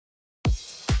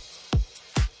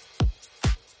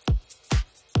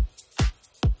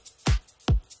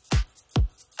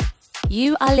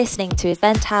You are listening to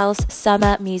Event House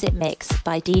Summer Music Mix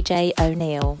by DJ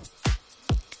ONEILL.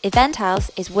 Event House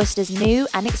is Worcester's new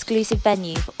and exclusive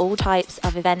venue for all types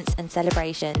of events and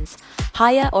celebrations.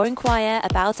 Hire or inquire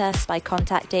about us by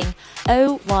contacting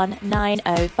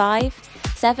 01905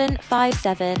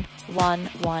 757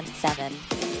 117.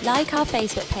 Like our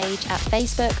Facebook page at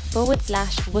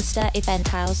Facebook.com/Worcester Event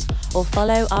House or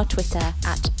follow our Twitter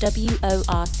at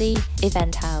WORC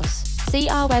Event House. See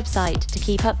our website to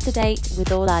keep up to date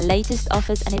with all our latest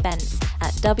offers and events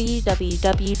at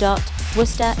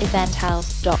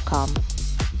www.worcestereventhouse.com.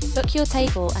 Book your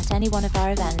table at any one of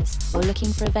our events or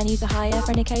looking for a venue to hire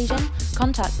for an occasion?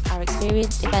 Contact our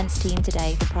experienced events team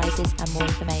today for prices and more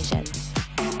information.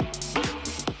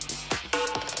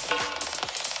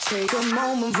 Take a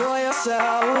moment for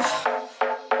yourself.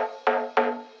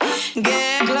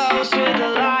 Get close with the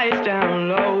lights down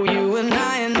low. You and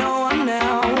I and no one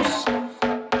else.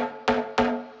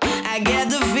 I get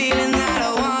the feeling that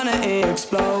I wanna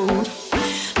explode.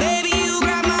 Baby, you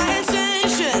grab my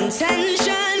attention.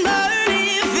 Tension,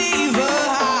 burning fever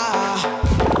high.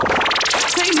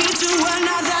 Take me to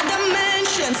another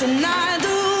dimension. Tonight the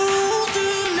rules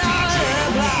do not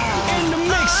apply. In the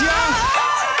mix, y'all.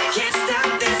 Can't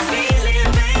stop this feeling,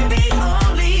 baby.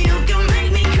 Only you can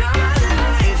make me come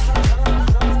alive.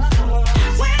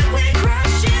 When we're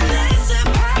crushing, there's a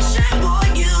passion. Boy,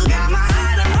 you got my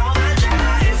heart on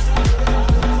overdrive.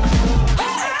 I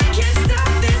can't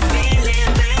stop this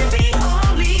feeling, baby.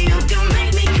 Only you can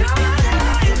make me come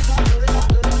alive.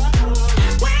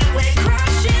 When we're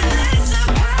crushing, there's a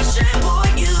passion.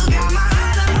 Boy, you got my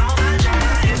heart on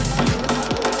overdrive.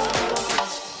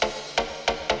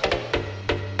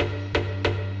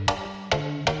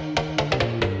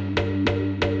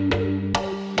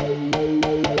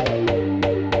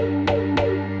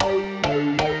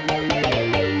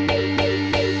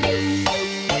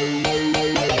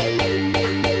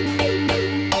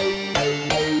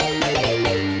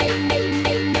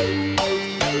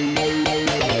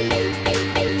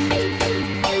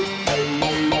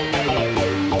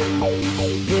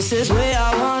 This is where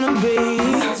I wanna be.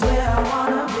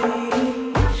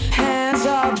 Hands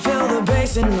up, feel the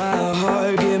bass in my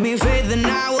heart. Give me faith and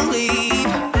I will leave.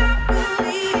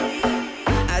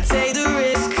 I take the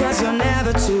risk cause you're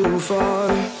never too far.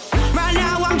 Right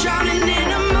now I'm drowning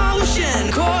in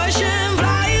emotion. Caution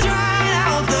flies right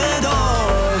out the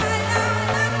door.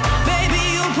 Baby,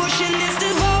 you're pushing this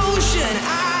devotion.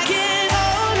 I can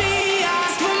only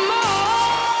ask for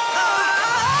more.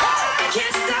 I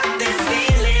can't stop this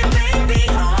feeling, baby.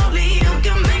 Only you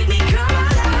can make me come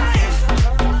alive.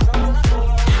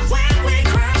 When we're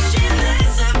crushing,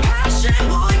 there's a passion.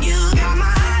 Boy, you got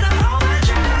my heart on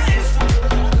overdrive.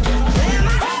 When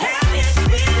my head is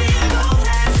spinning, both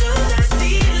hands to the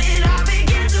ceiling, I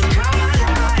begin to come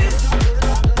alive.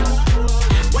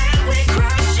 When we're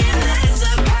crushing, there's a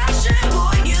passion.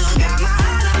 Boy, you got my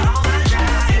heart on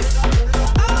overdrive.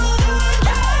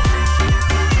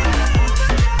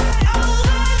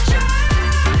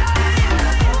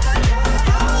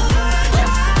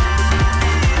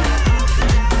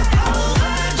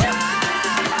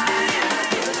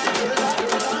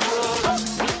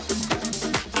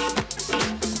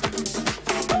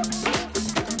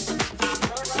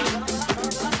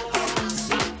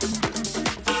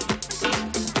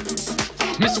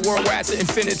 Mr. Worldwide to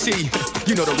infinity,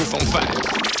 you know the roof on fire.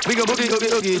 We go boogie,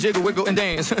 oogie, oogie, jiggle, wiggle, and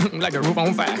dance like the roof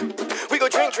on fire. We go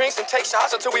drink drinks and take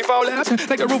shots until we fall out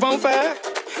like the roof on fire.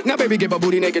 Now, baby, get my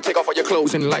booty naked, take off all your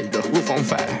clothes and light the roof on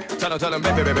fire. Tell her,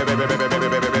 baby, baby, baby, baby, baby,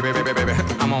 baby, baby, baby, baby,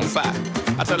 I'm on fire.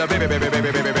 I tell her, baby, baby,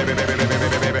 baby, baby, baby, baby, baby,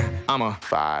 baby, baby, I'm a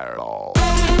fireball.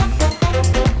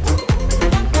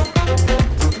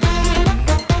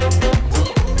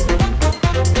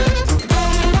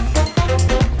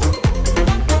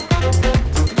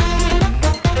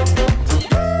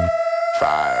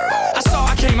 I saw,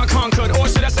 I came, I conquered, or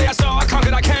should I say I saw, I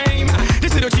conquered, I came.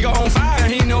 This little chico on fire,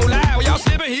 he no lie. Y'all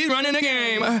slipping, he's running the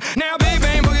game. Now, big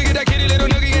bang boogie, get that kitty little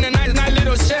noogie in a nice, nice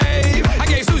little shave. I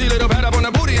gave Susie a little pat up on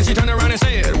the booty, and she turned around and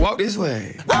said, walk this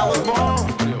way. I was born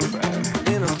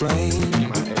in a plane.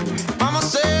 Mama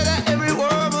said that every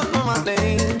word was on my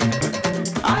name.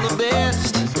 I'm the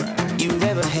best you've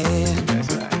ever had.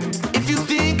 If you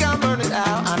think I'm burning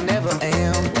out, I never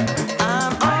am.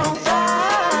 I'm on fire.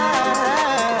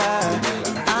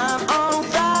 I'm on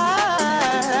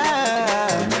fire.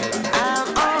 I'm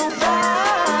on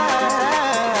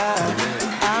fire.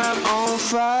 I'm on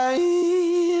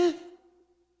fire.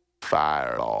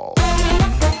 Fireball.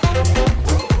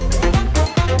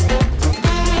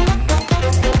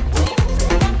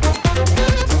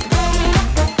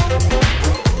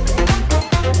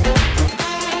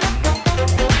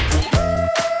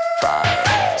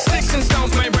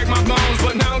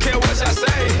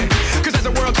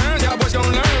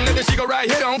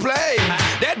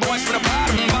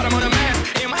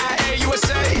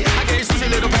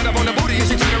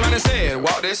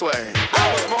 this way.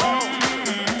 I was born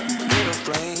in a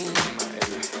flame.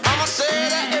 I'ma say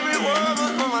that every word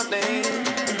was on my name.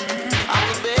 I'm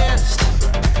the best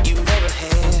you never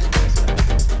had.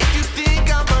 If you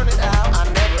think I'm burning out, I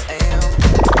never am.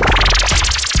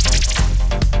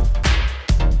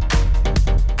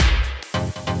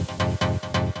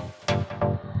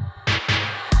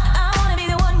 I wanna be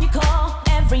the one you call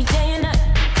every day and night.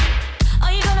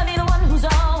 Are you gonna be the one who's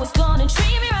always gonna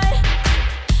treat me right?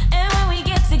 And when we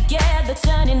get together,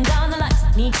 turning down the lights,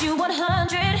 need you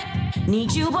 100,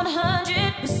 need you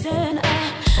 100%.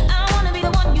 I wanna be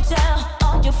the one you tell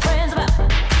all your friends about.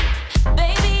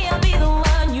 Baby, I'll be the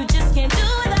one you just can't do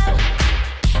without.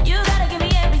 You gotta give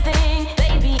me everything,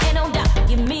 baby, ain't no doubt.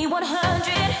 Give me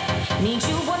 100, need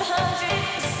you 100%.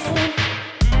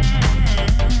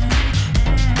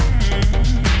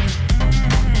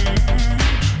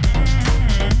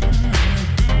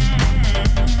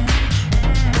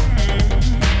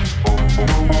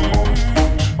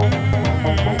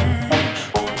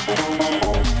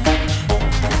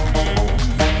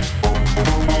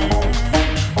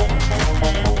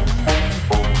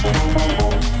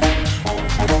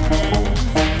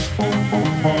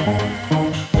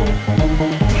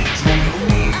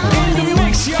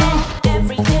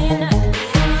 Every day and night.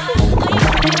 Are you gonna be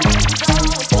the one who's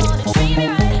always gonna treat me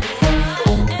right?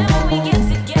 And when we get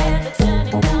together,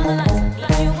 turning down the lights,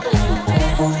 need you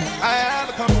 100. I have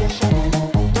a confession,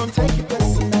 don't take it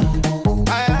personal.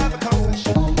 I have a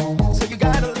confession, so you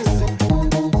gotta listen.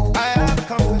 I have a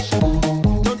confession,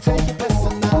 don't take it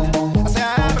personal. I say I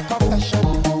have a confession,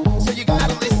 so you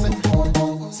gotta listen.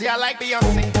 See, I like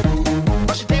Beyonce,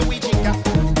 but she did we jinga.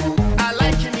 I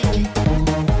like Kiniki,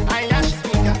 I am she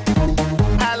speaker.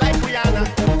 I like Rihanna,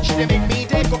 she did make me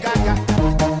take go gaga.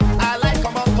 I like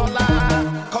Omotola,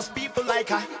 cause people like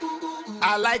her.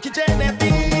 I like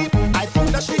Genevieve, I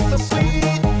think that she's so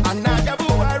sweet. And Nadia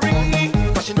Buhari,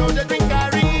 but she know the drink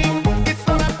Gary. It's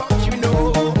not about you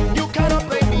know, you cannot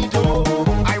play me though.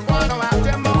 I wanna have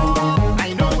them all,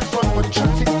 I know it's wrong, but the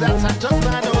truth is that I'm just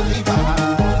an Oliver.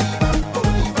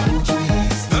 Oliver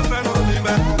trees, just an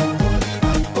Oliver.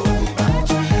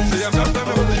 Say I'm just an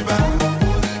Oliver.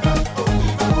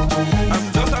 I'm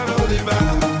just an Oliver.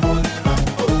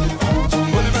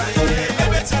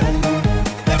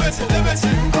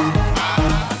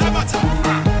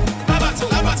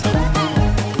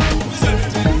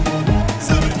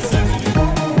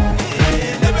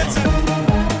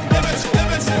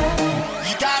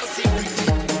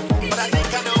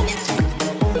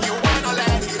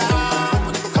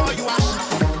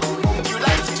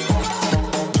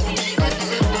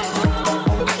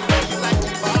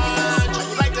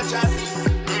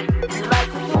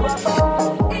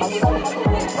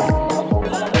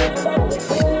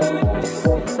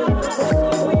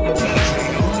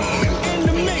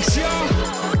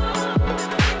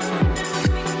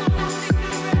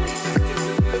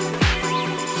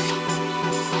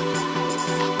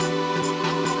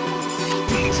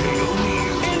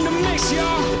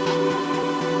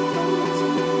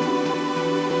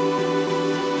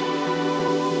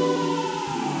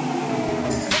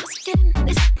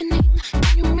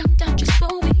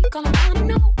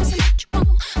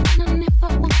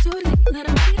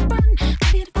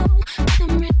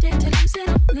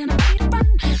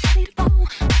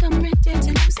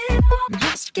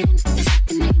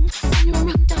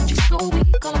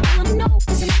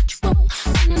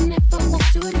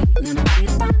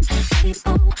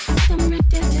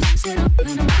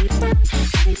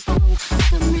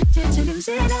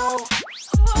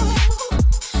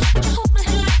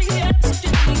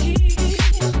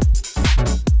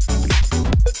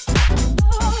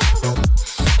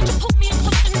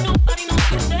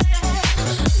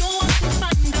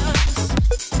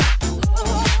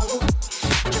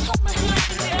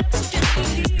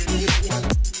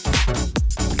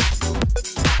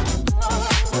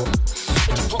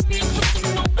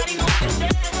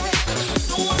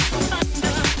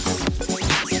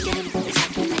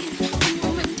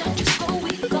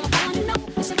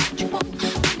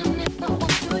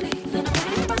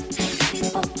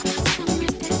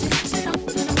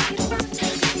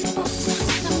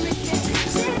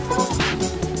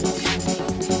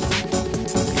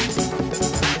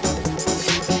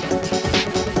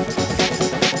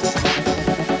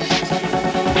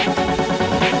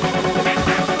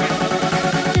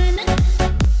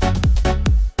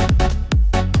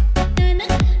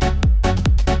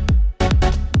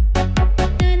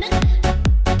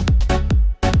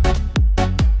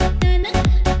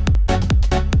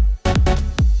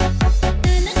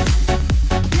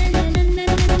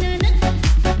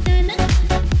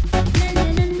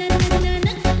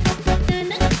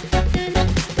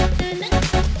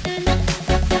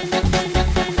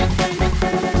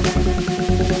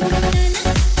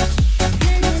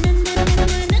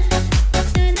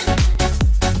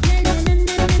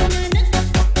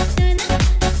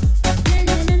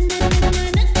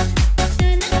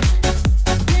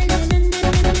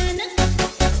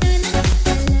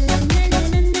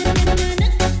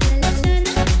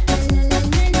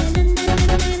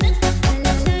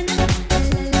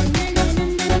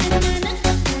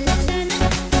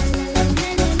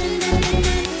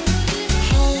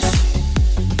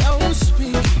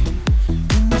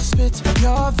 spit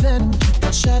your venom, keep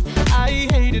it shut. I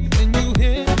hate it when you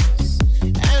hiss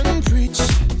and preach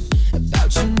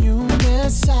about your new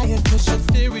messiah, 'cause your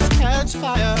theories catch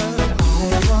fire.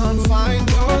 I can't find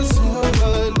your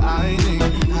silver lining.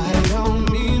 I don't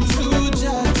mean to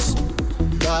judge,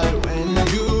 but when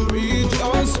you read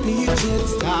your speech,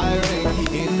 it's tiring.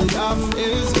 Enough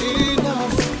is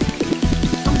enough.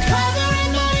 I'm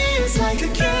covering my ears like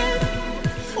a kid.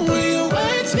 When your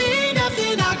words mean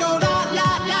nothing, I go la la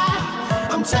la.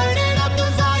 I'm turning up the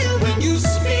volume when you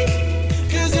speak,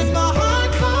 'cause if my heart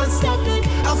can't stop it,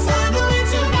 I'll find a way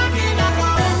to knock it out.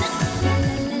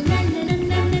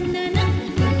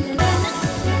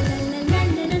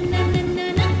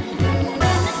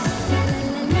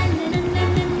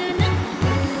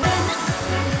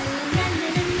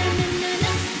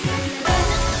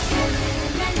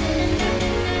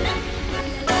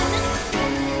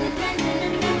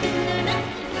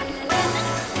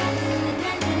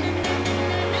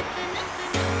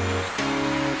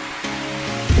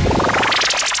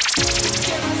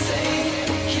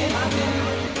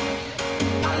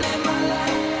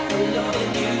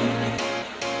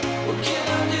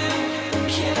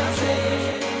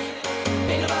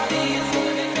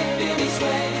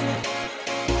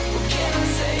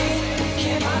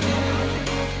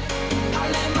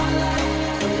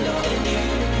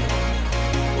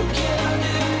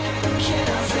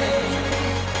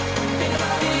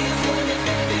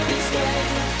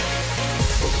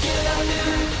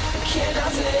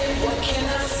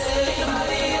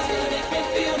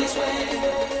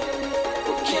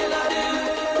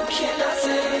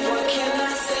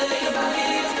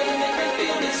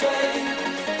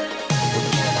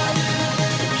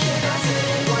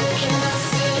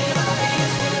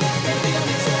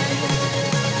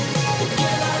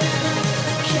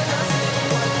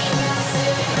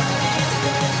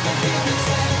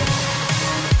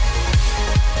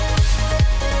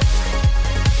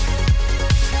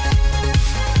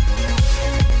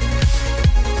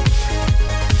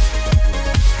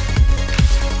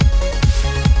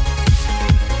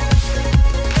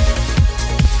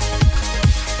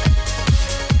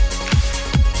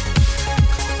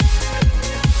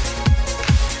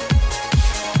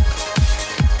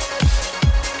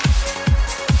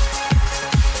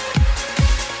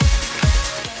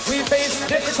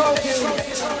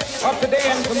 Of today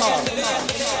and tomorrow,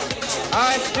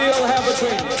 I still have a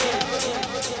dream.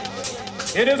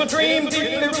 It is a dream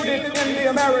deeply rooted in the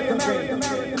American dream.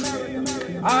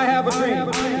 I have a dream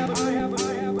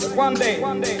that one day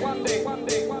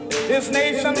this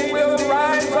nation will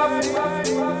rise up,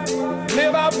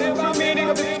 live out the true meaning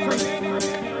of its creed.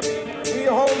 We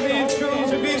hold these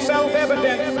truths to be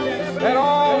self-evident, that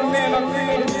all men are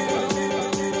created.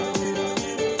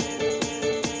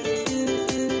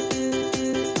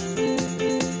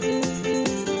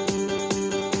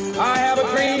 I have a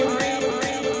dream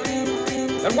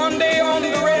that one day on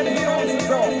the red hills of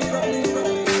Georgia,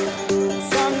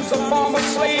 sons of former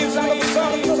slaves and the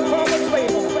sons of former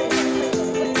slaves,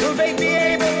 will they be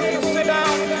able to sit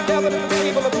down together at the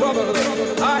table of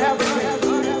brotherhood. I have a dream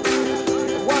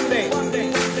that one day. One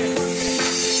day,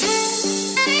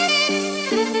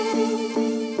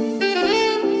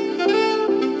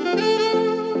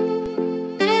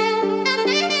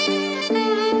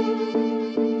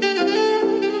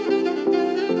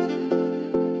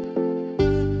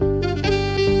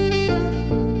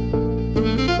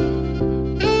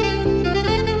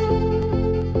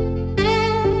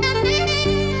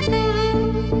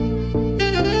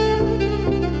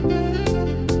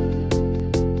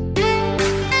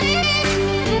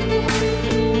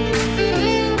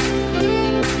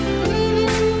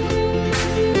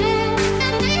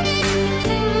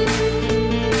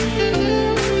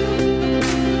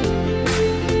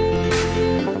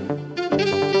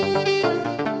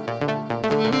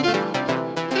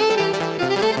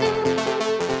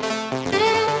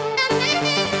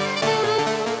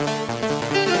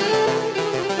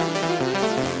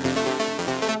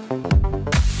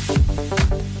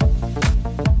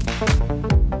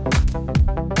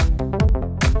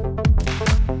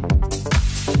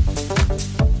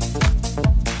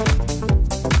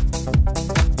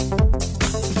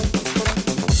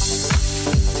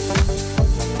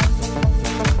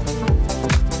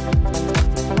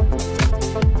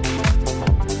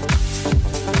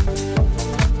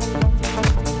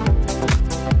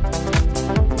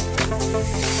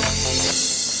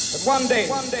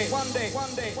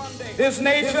 this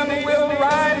nation will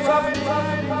rise up,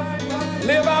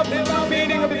 live out the true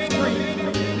meaning of its creed.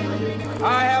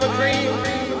 I have a dream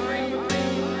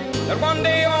that one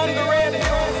day on the red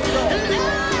hills of Georgia,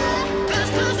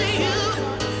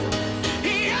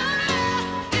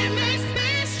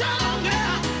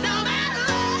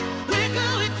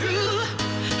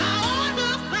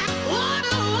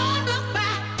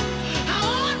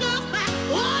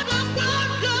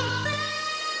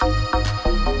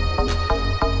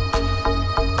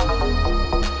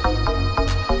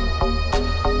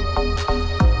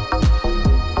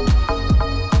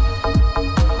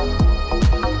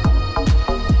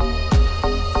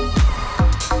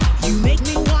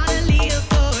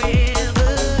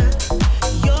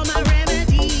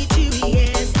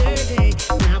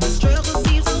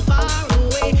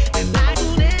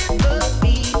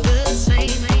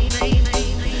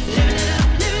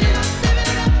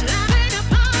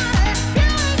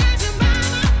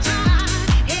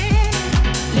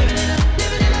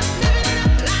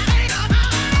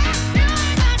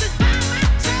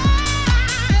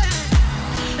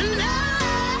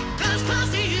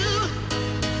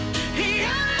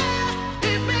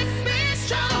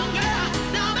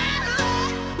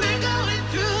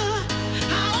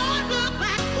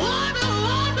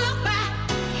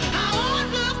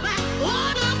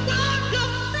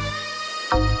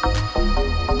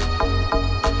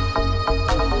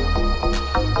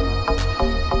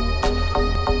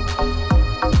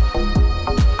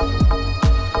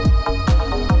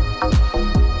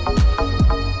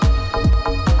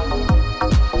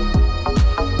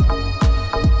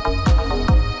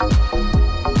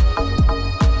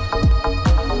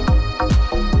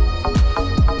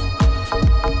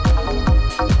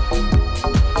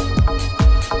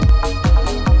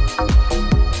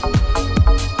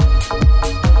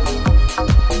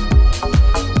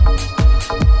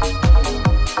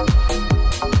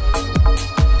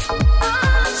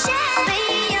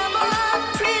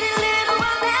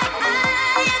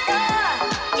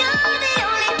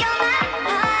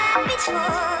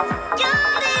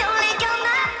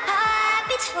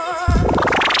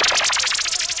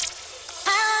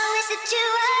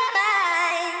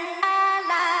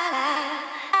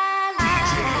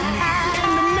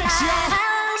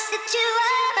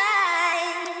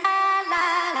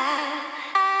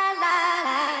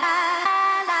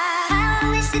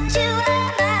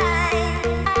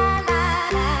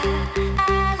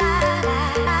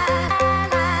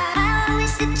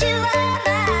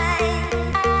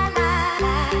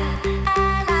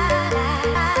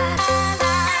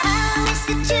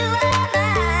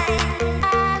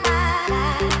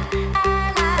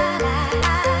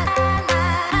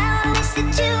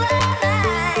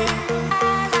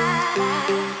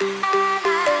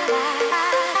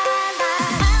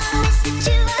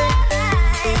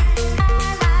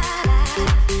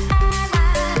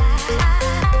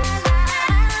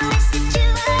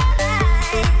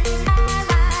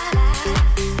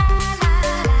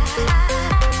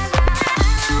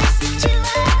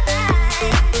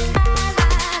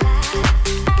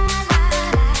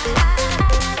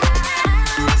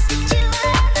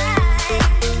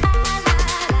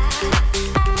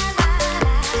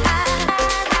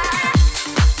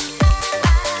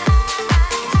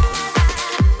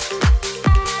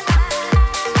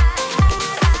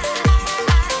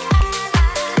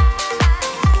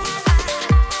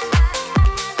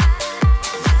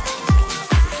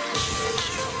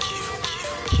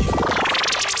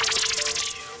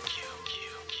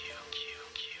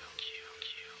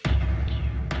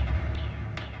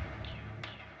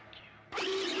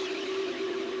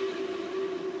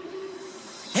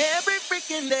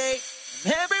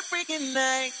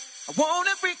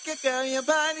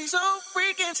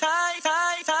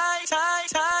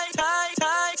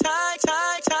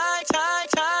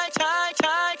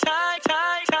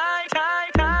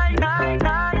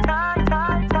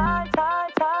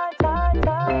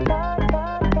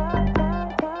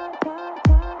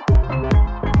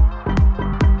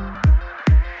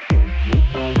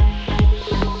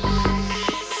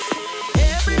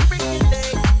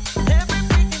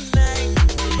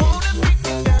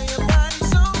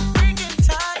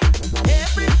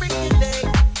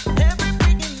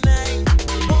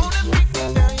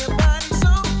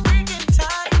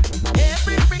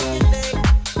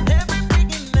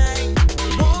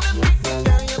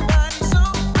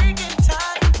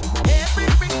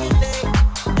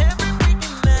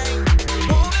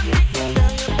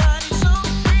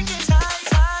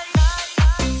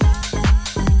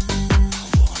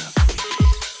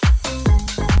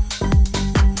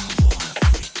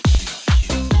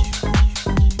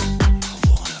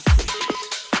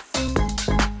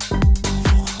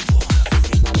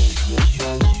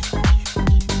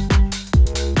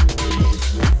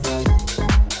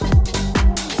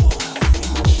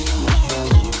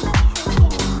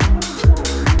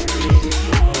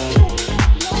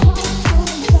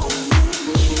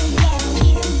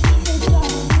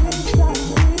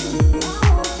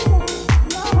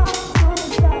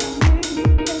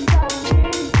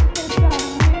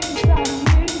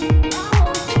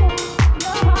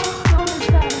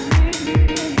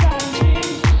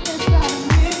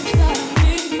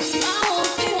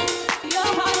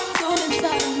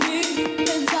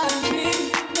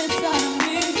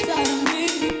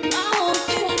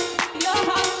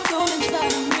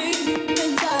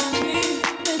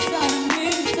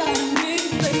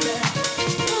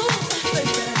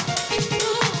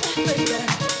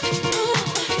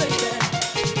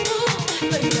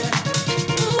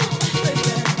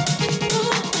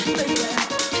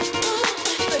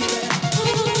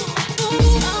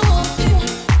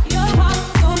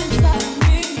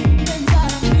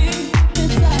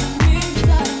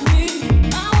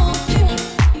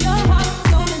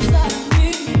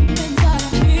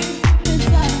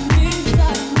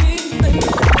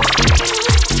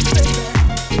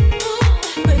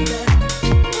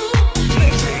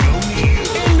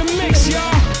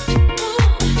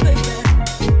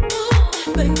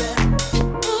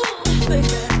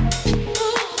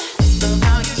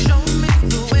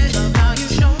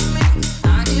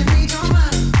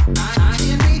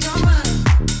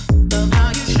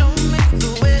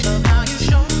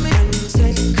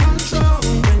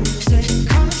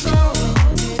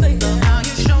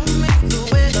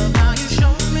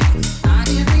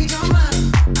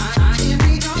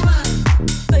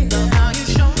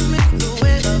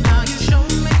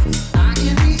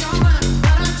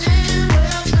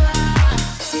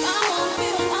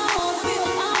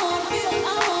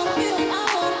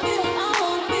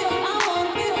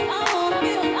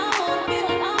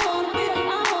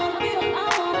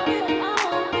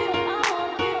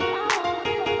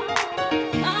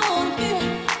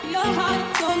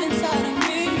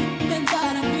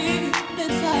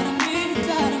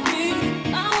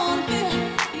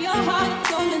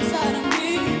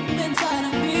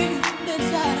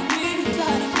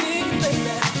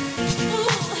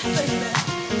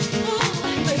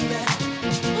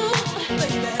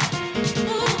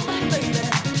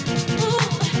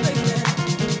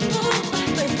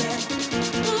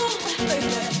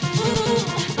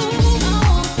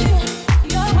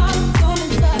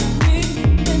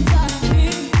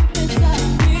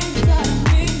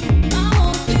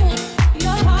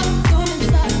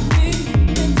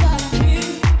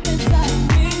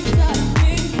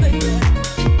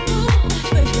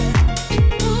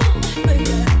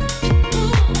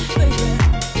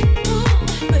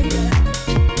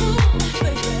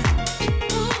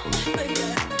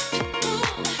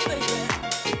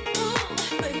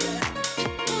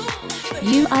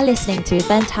 You are listening to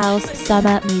Event House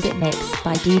Summer Music Mix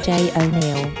by DJ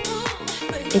ONEILL.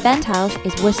 Event House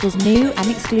is Worcester's new and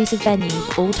exclusive venue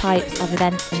for all types of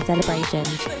events and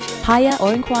celebrations. Hire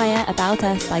or inquire about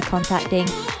us by contacting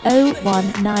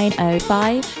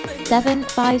 01905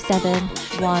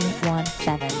 757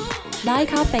 117.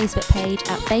 Like our Facebook page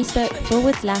at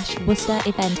Facebook.com/Worcester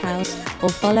Event House or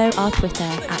follow our Twitter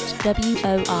at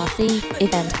WORC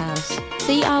Event House.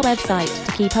 See our website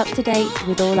to keep up to date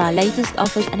with all our latest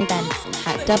offers and events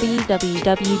at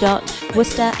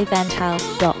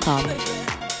www.worcestereventhouse.com.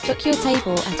 Book your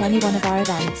table at any one of our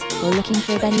events or looking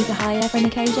for a venue to hire for an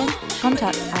occasion?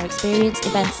 Contact our experienced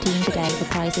events team today for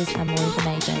prices and more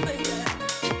information.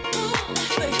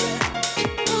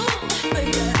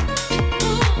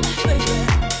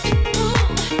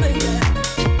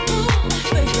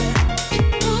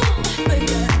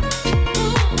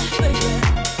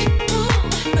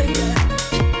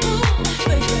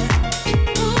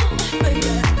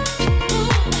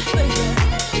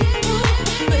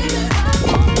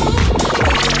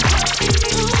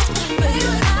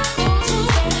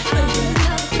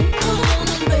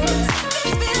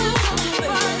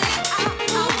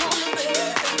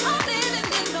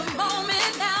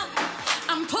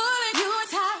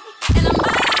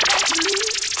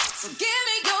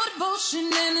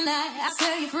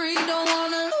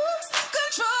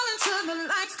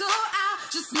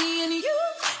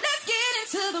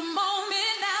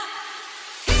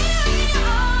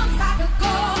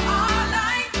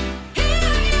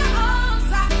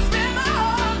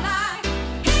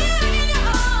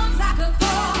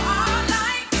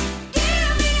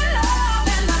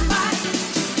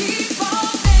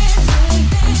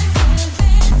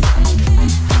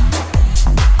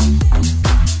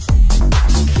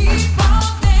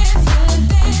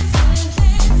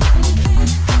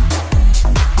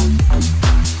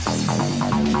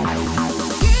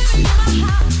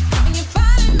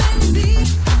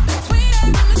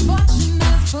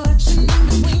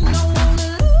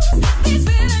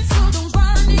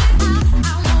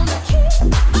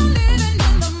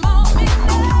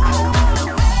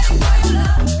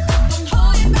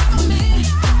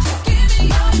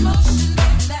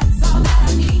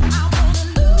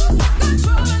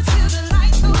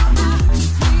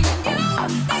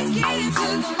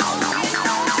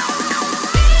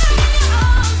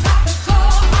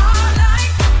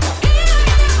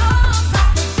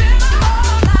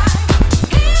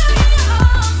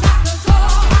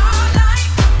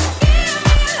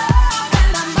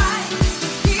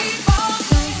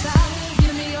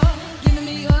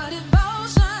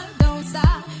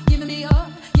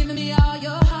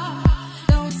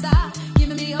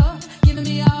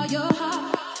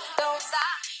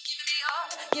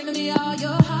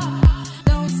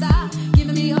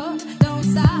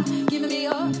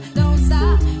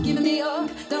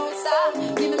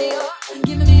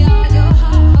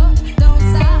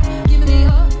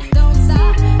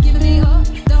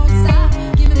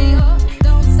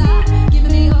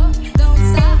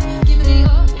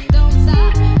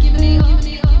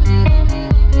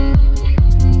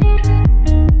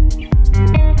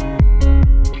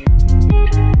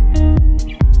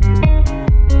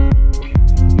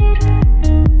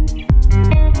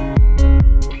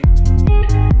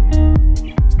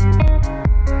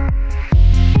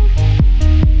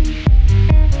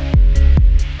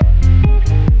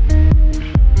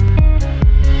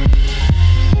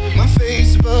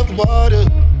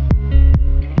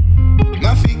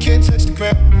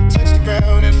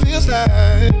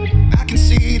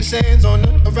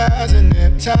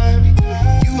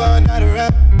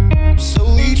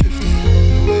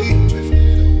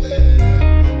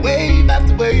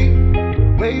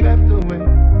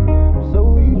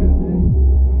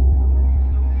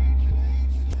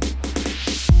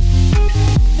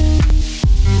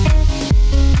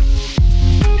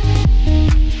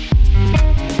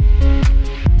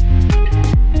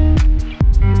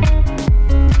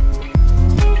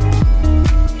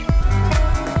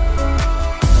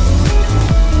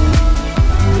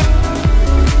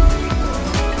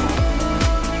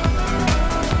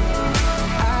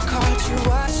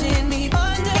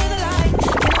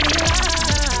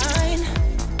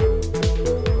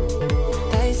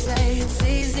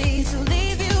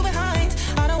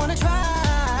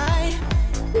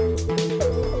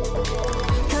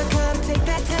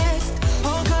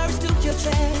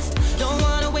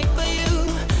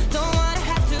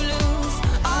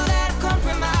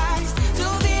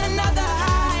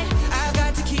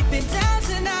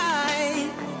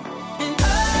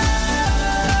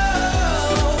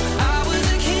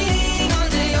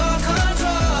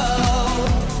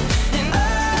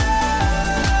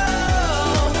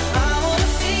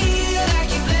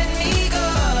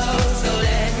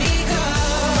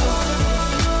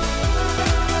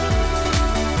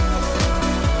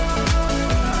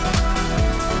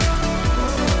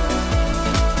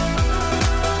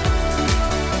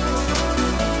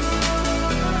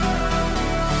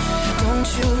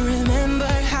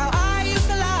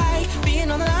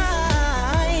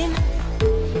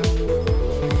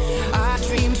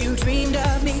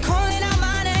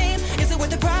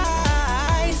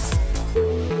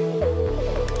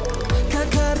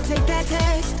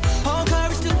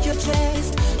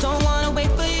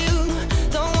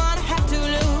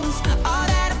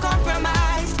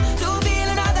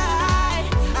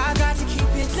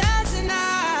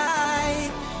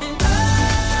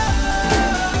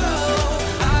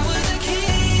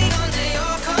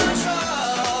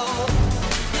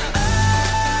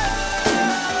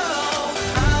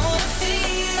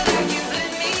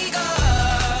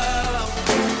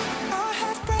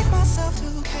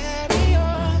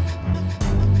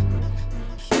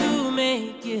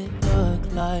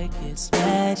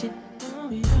 tragic. Oh,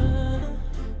 yeah.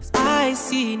 'Cause I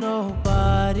see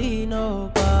nobody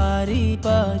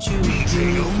but you.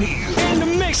 In the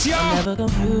mix, y'all. I'm never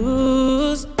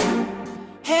confused.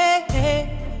 Hey, hey,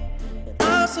 and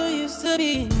I'm so used to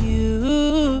being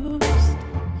used.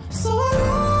 So I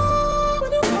love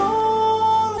when you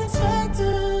call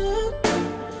unexpected,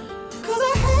 'cause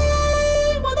I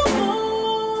hate when the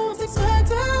most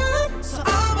expected. So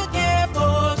I'ma care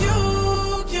for you,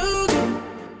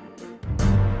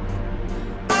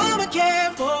 I'ma care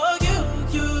for you,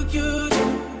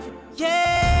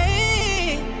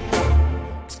 yeah.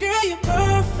 'Cause girl, you're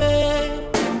perfect,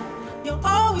 you're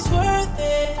always worth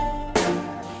it,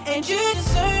 and you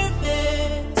deserve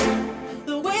it,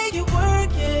 the way you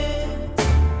work it.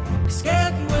 'Cause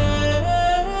girl, you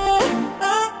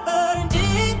earned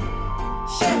it,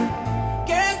 yeah.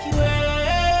 Girl, you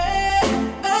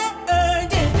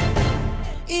earned it,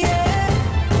 yeah.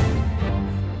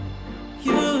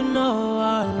 You know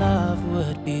our love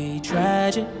would be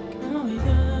tragic, oh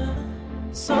yeah.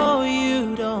 So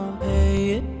you don't pay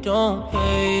it, no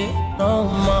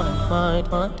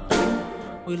mind.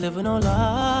 We live in no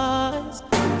lies.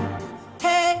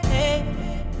 Hey, hey,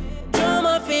 you're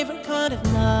my favorite kind of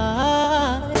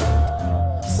night.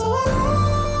 So I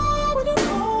love when you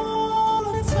call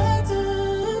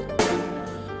unexpected,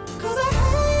 'cause I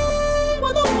hate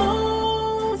when the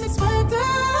most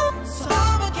expected. So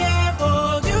I'ma care for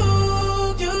you,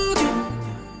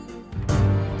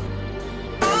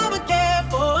 I'ma care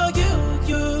for you,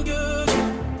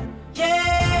 yeah.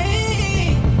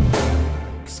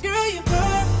 'Cause girl, you're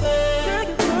perfect,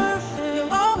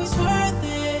 you're always worth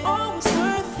it,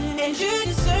 and you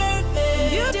deserve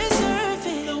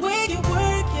it, the way you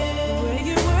work it, 'Cause girl,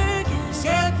 you earned it,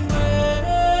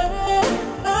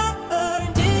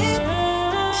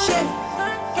 yeah.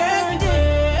 Girl, you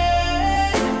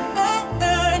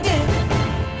earned it,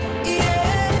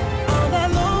 yeah. On that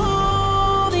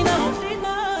lonely night,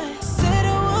 said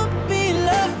it would be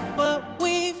love, but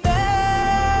we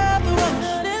felt the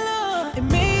rush. It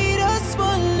made us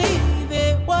believe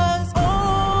it was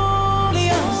only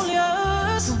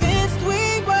us. Convinced we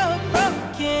were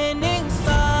broken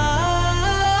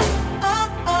inside,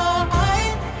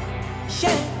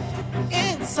 yeah,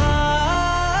 inside,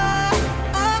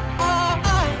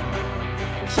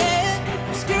 yeah.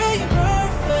 'Cause girl, you're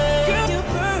perfect,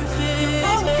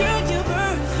 oh girl, you're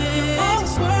perfect,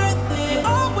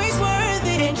 always worth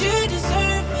it, and you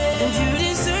deserve it,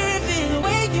 the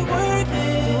way you work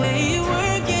it,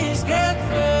 'Cause girl, you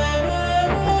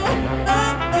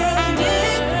earned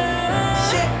it,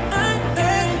 yeah,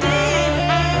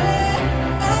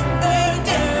 earned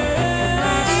it,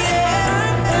 yeah,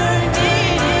 earned it.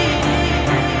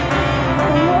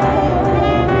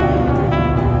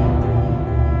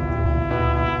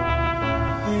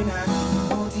 When I need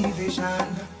motivation,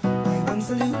 my one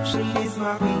solution is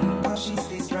my queen, 'cause she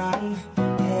stays strong.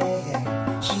 Yeah, yeah.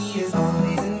 She is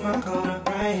always in my corner,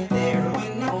 right there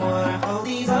when I wanna. All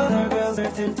these other girls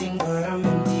are tempting, but I'm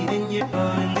empty when you're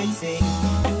gone. And they say,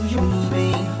 do you need me?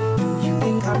 Do you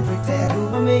think I'm pretend? Do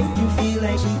I make you feel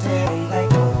like she did? I'm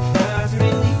like, oh, that's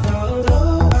really cold.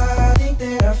 Oh, I think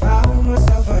that I found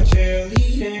myself a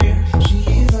cheerleader. She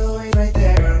is always right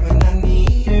there when I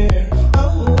need her.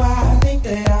 Oh, I think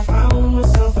that I found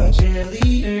myself a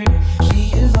cheerleader. She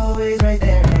is always right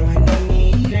there when I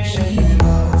need her. She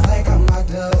knows like a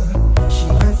model. She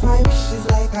grants my wishes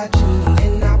like a genie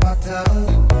in a bottle.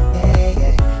 Yeah,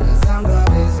 yeah. 'Cause I'm the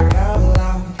wizard of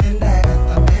love, and I got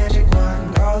the magic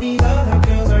wand. All these other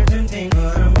girls are tempting,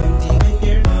 but I'm empty when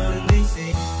you're gone. And they say,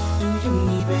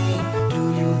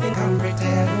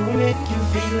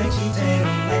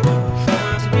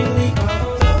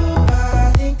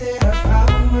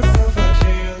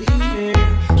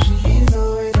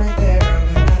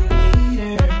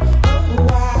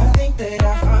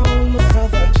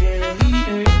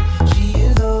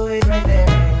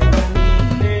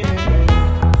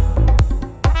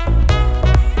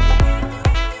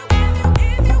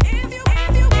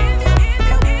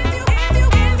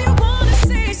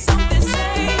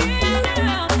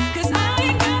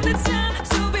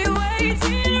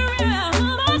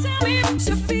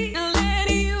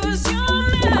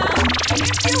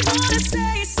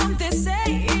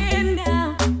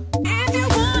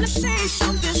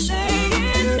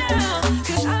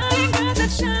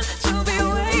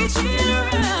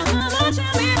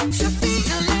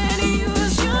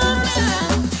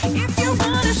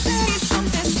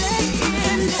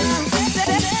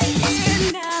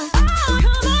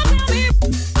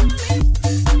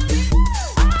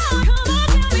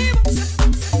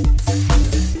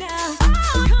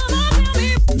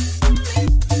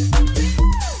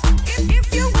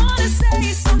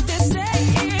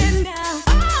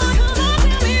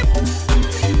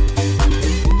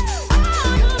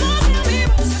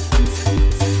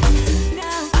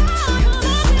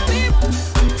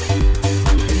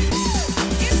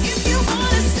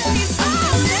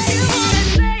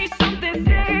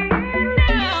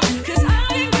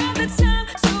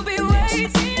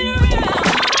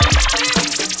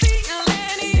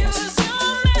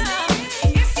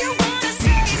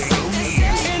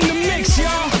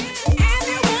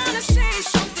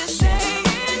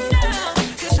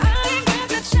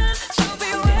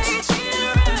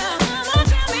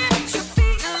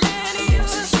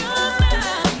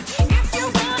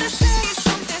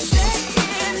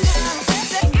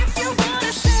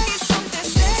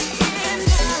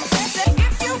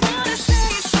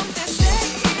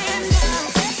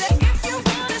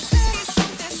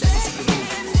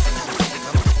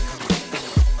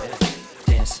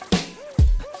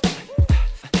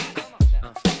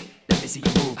 see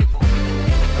you move.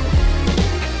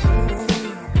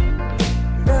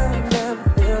 Love never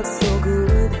felt so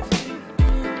good.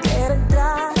 And I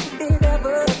died if it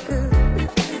ever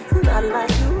could. Not like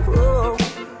you.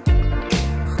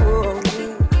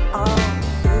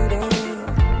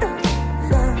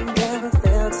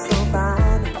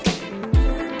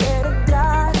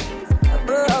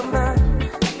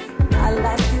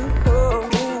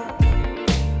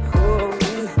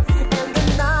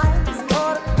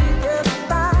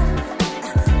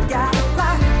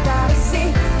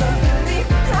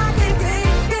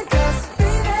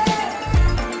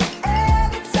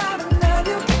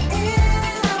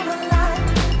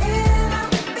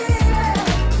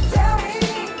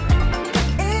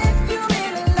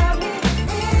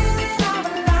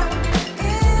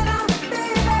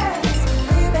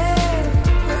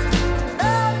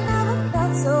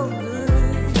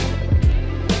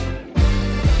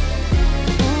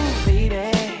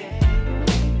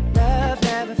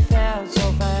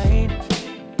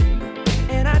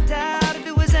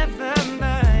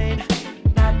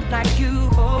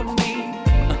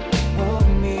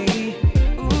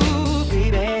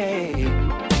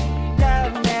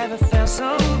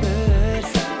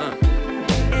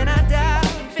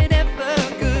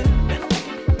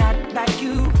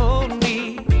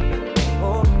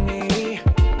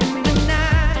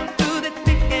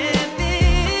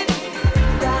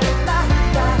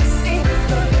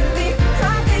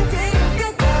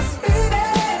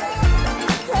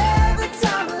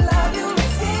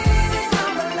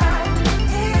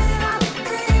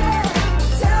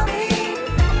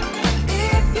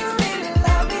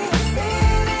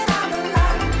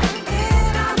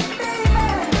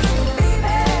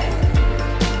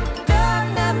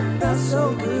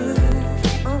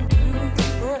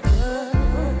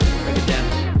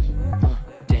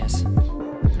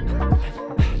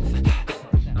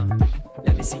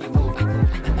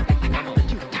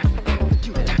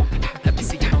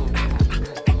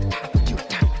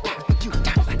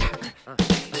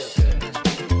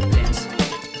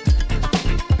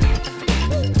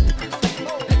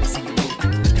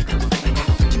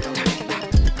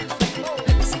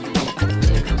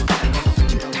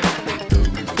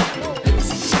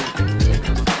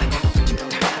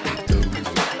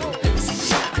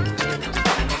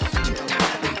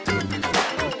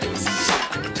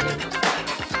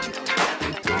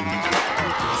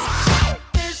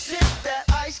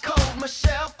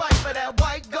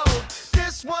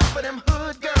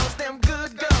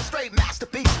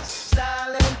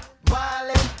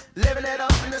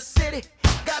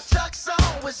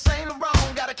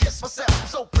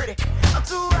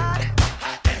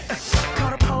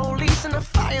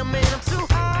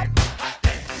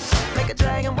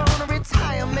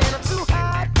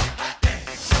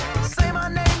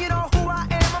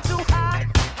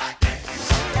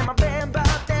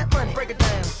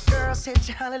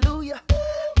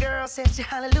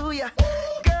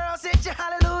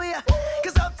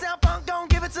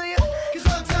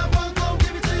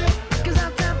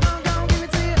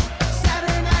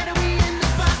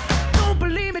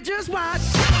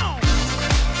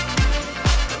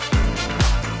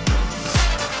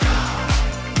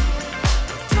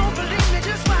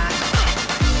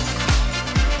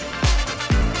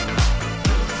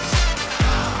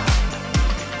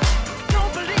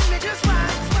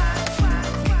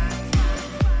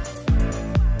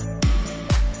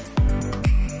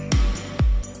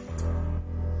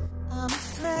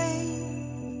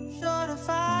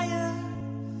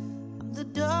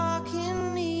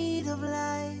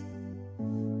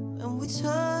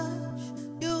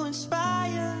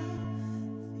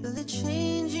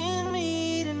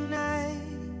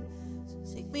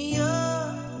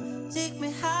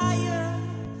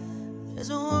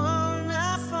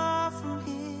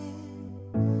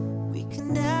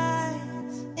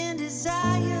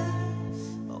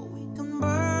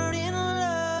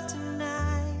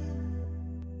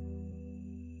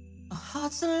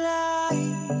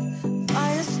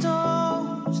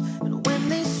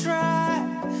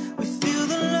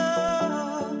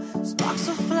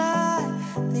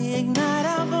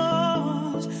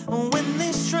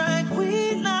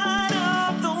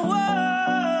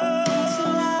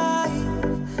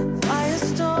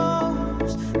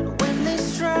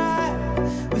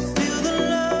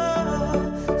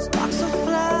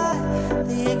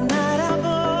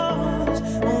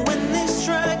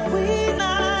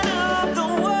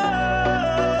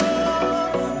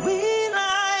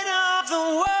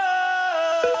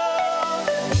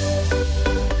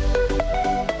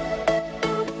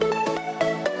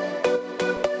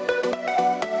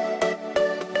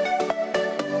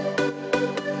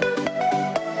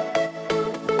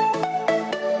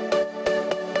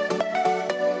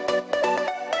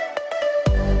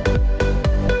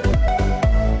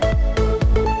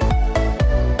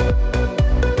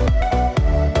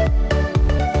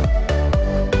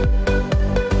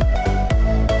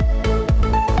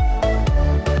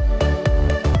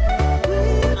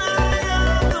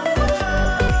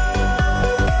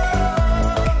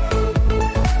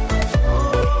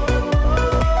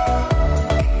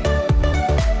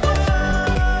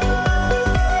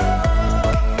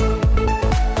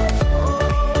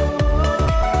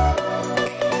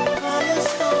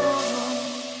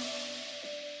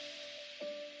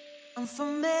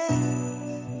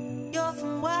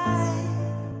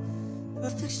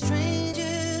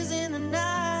 strangers in the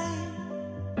night.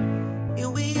 Here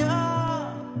we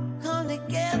are, come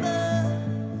together,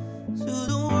 to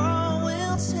the world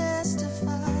will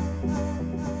testify.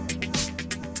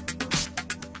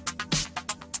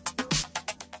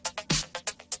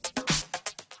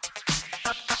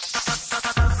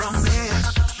 From here,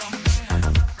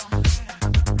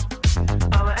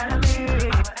 our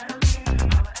enemy.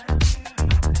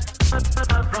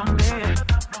 From here,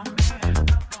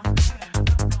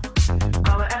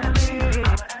 our enemy.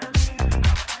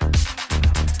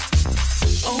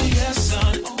 Oh yes,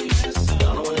 son. All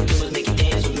I wanna do is make you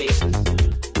dance with me.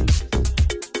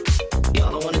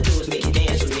 All I wanna do is make you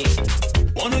dance with me.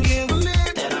 Wanna give a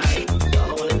minute that I. All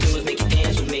I wanna do is make you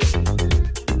dance with me.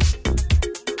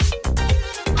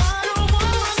 I don't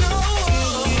wanna know.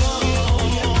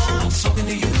 I'm talking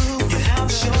to you. You have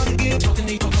a shot to give. Talking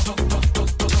to you.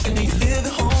 Talking to you. Live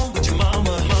at home with your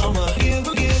mama. Give a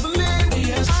minute.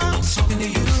 Yes, I'm talking to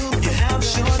you. You have a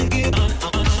shot to give. You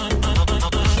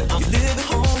live at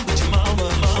home with your mama.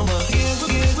 Give.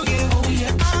 Oh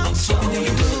yeah, I'm talking to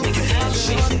you. You have a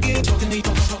shot to give. Talking to you.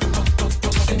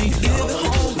 Live at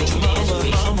home with your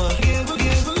mama. Give a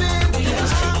minute. Yes,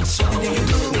 I'm talking to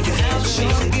you. You have a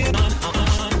shot to give.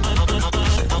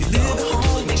 You live at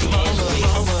home with your mama.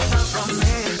 From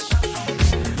me,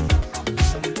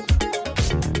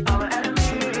 our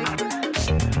enemy.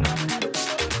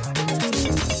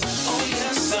 Oh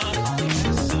yes, son.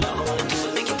 All I wanna do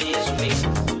is make you dance with me.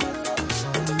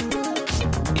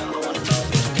 All I wanna do is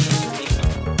make you dance with me.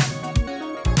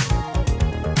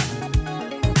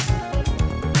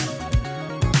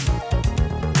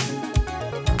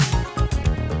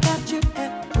 Got your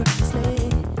head effortlessly.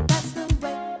 That's the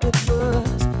way it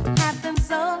was. Happened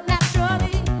so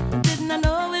naturally. Didn't I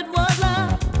know it was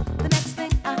love? The next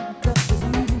thing I got was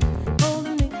you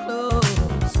holding me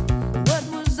close. What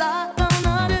was I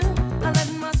gonna do? I let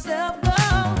myself go,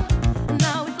 and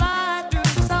now we fly through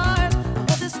the stars.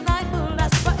 Oh, this night will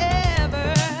last forever.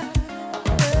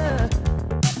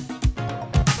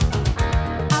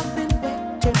 I've been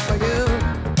waiting for you.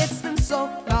 It's been so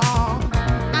long.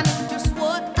 I knew just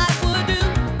what I would do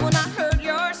when I heard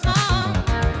your song.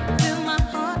 Fill my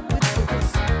heart with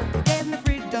purpose. You gave me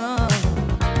freedom.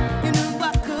 You knew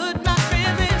I could not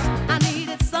resist. I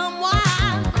needed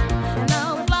someone, and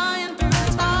now we're flying through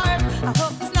the stars. I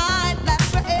hope this night lasts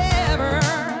forever.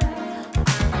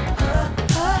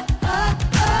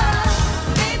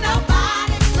 Ain't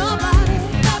nobody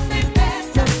loves me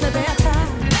better.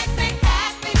 Makes me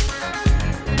happy.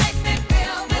 Makes me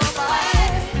feel this way.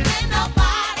 Ain't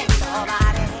nobody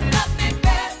loves me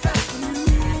better.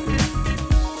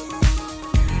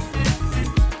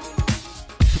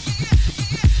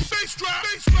 Bass drop.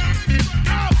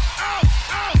 Out.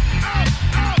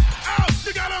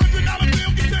 You got $100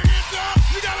 bill, get your hands up.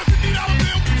 You got a $50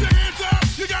 bill, get your hands up.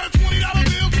 You got a $20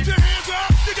 bill, get your hands up.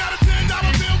 You got a $10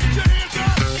 bill, get your hands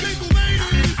up. Single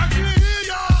ladies, I can't hear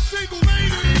y'all. Single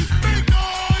ladies, make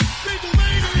noise. Single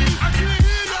ladies, I can't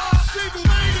hear y'all. Single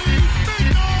ladies, make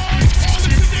noise. All the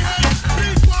chicken heads, be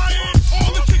quiet.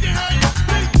 All the chicken heads,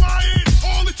 be quiet.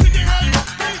 All the chicken heads,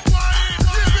 be quiet.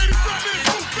 Yeah, baby, stop this.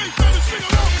 Move, face, fellas, sing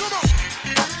along. Come on.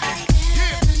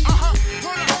 Yeah,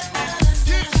 run up.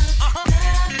 Yeah, all.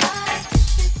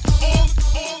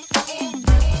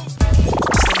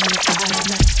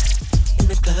 In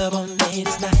the club on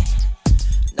ladies' night,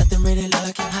 nothing really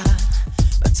looking hot,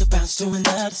 but to bounce to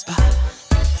another spot.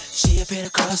 She appeared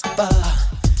across the bar,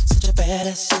 such a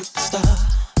badass superstar,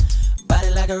 body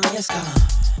like a race car.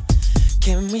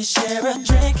 Can we share a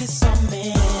drink? It's on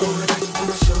me.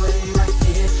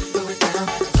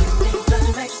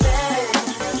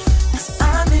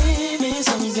 I need me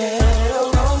some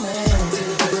ghetto romance.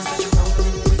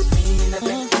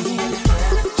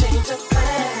 Change of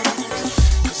plans.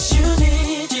 'Cause you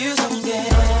need you some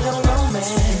ghetto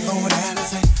romance. Go down and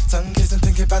say, tongue kissing,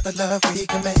 thinking about the love we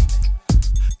can make.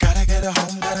 Gotta get her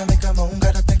home, gotta make her moan,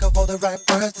 gotta think of all the right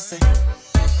words to say.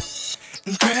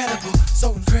 Incredible,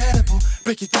 so incredible.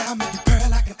 Break it down, make it purr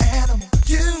like an animal.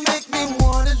 You make me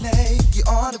wanna lay you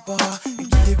on the bar and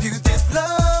give you this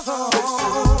love on.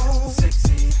 So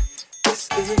sexy, it's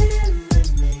in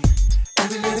me.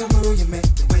 Every little move you make,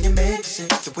 the way you make it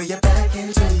shake, the way you're back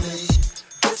into me.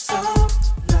 It's so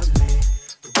lovely,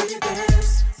 the way you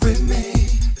dance with me.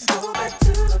 Let's go back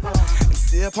to the bar and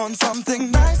sip on something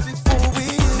nice before we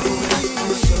leave.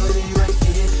 Right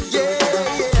here, yeah.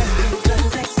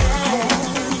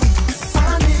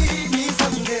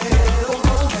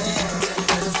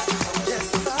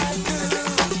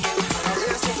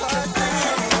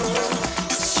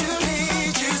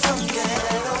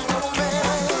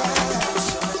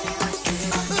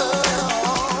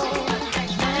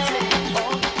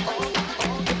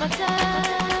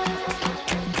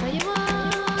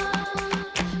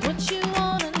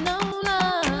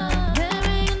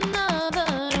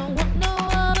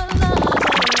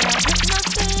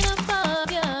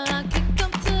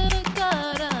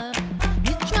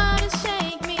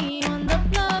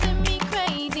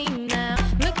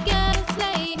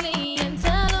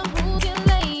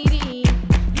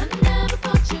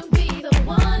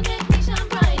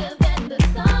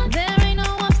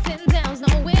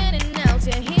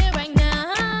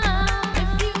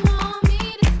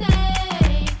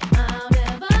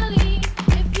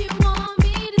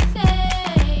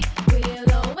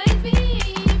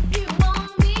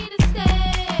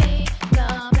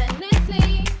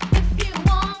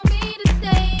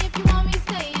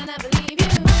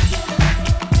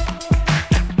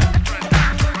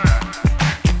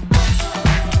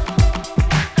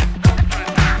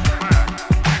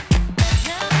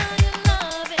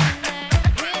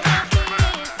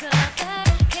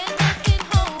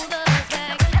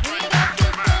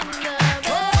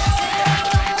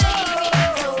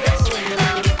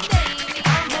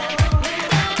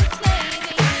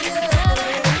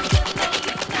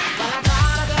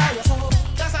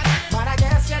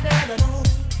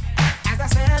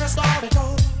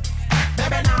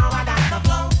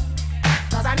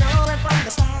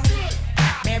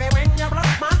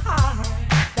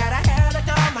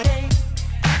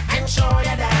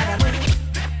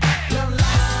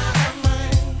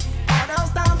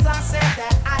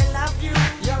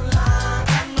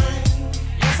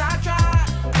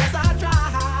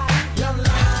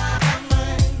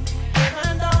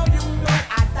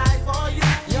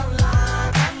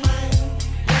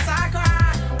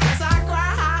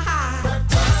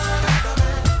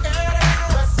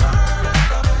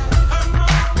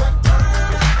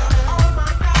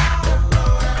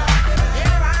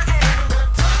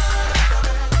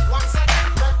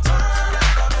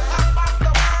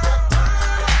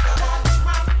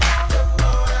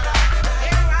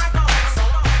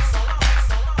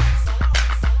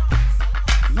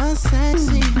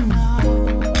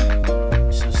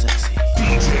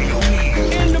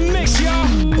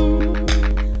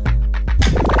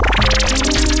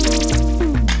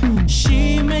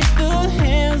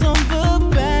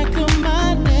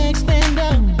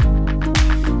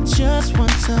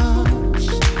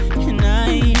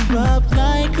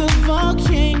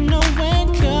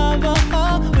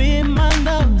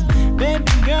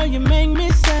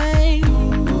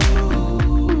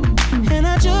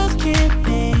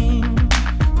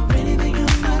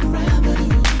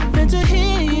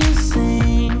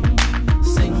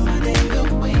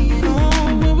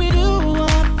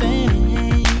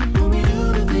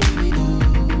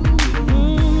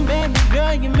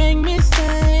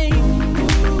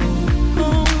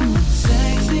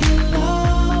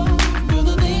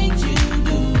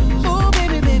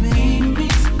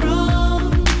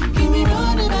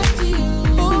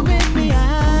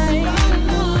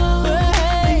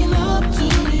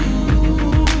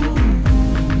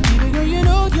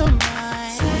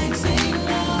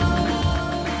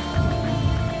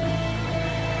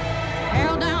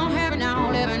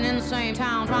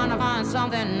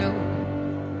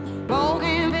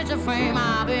 frame.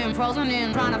 I've been frozen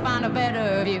in, trying to find a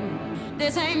better view.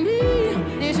 This ain't me,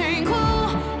 this ain't cool,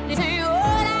 this ain't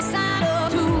what I signed up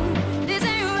to. This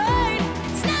ain't right,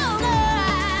 it's no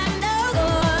good, no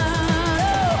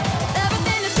good.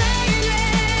 Everything is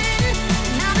changing,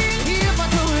 and I've been here for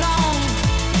too long.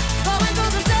 Going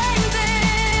through the same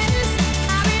things,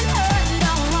 I've been hurt and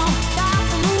done wrong. Got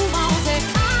to move on, say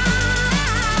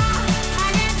I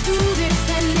can't do this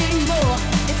anymore.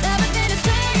 If everything is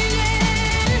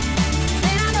changing,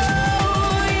 then I know,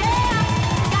 yeah,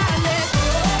 gotta let go.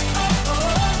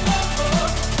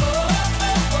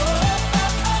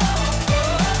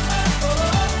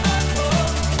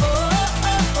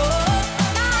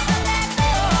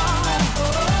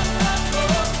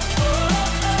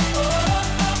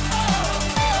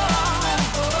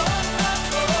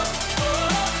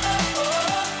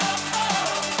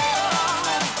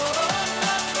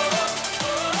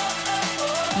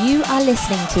 You are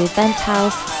listening to Event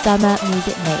House Summer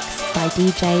Music Mix by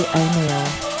DJ ONEILL.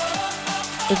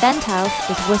 Event House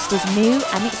is Worcester's new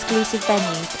and exclusive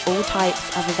venue for all types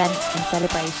of events and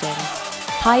celebrations.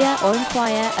 Hire or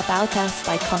inquire about us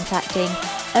by contacting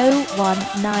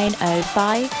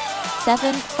 01905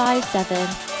 757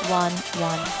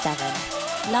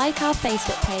 117. Like our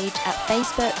Facebook page at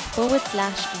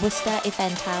Facebook.com/Worcester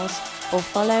Event House or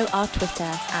follow our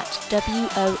Twitter at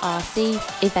WORC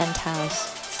Event House.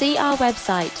 See our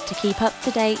website to keep up to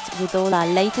date with all our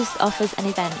latest offers and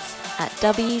events at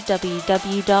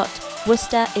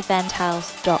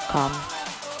www.worcestereventhouse.com.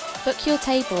 Book your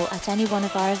table at any one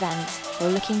of our events or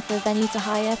looking for a venue to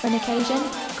hire for an occasion?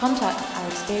 Contact our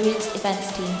experienced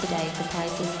events team today for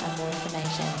prices and more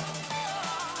information.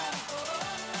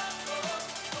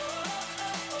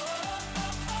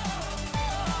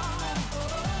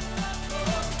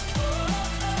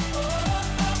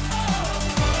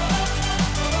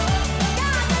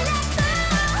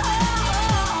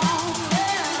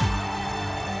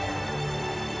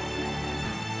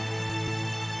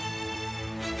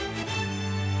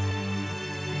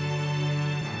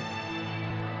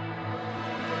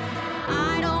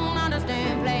 I don't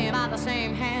understand playing by the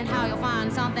same hand, how you'll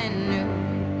find something new.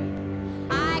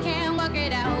 I can't work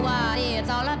it out what it's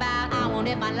all about. I won't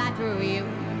live my life through you.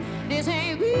 This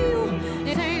ain't real,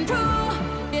 this ain't true,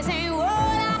 this ain't what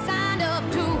I signed up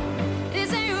to.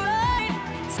 This ain't right,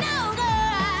 it's no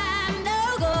good, no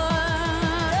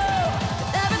good.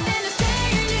 Everything is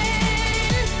changing,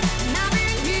 and I've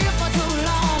been here for too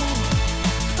long.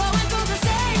 Going through the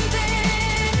same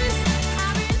things,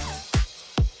 I've been.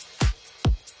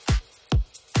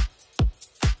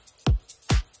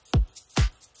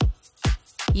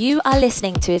 You are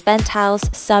listening to Event House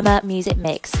Summer Music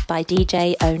Mix by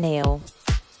DJ ONEILL.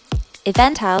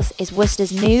 Event House is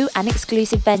Worcester's new and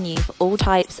exclusive venue for all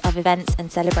types of events and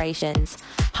celebrations.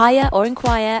 Hire or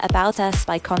inquire about us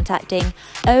by contacting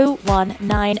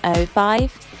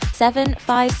 01905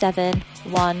 757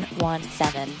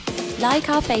 117. Like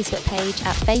our Facebook page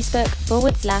at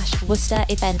Facebook.com/Worcester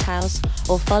Event House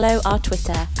or follow our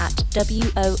Twitter at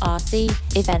WORC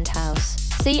Event House.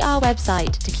 See our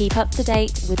website to keep up to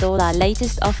date with all our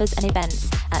latest offers and events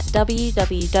at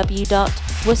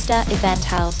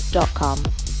www.worcestereventhouse.com.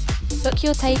 Book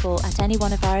your table at any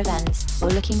one of our events or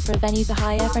looking for a venue to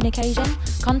hire for an occasion?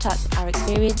 Contact our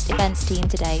experienced events team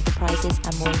today for prices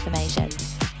and more information.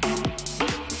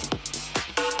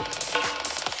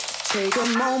 Take a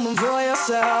moment for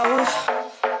yourself.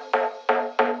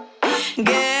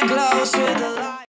 Get close to the light.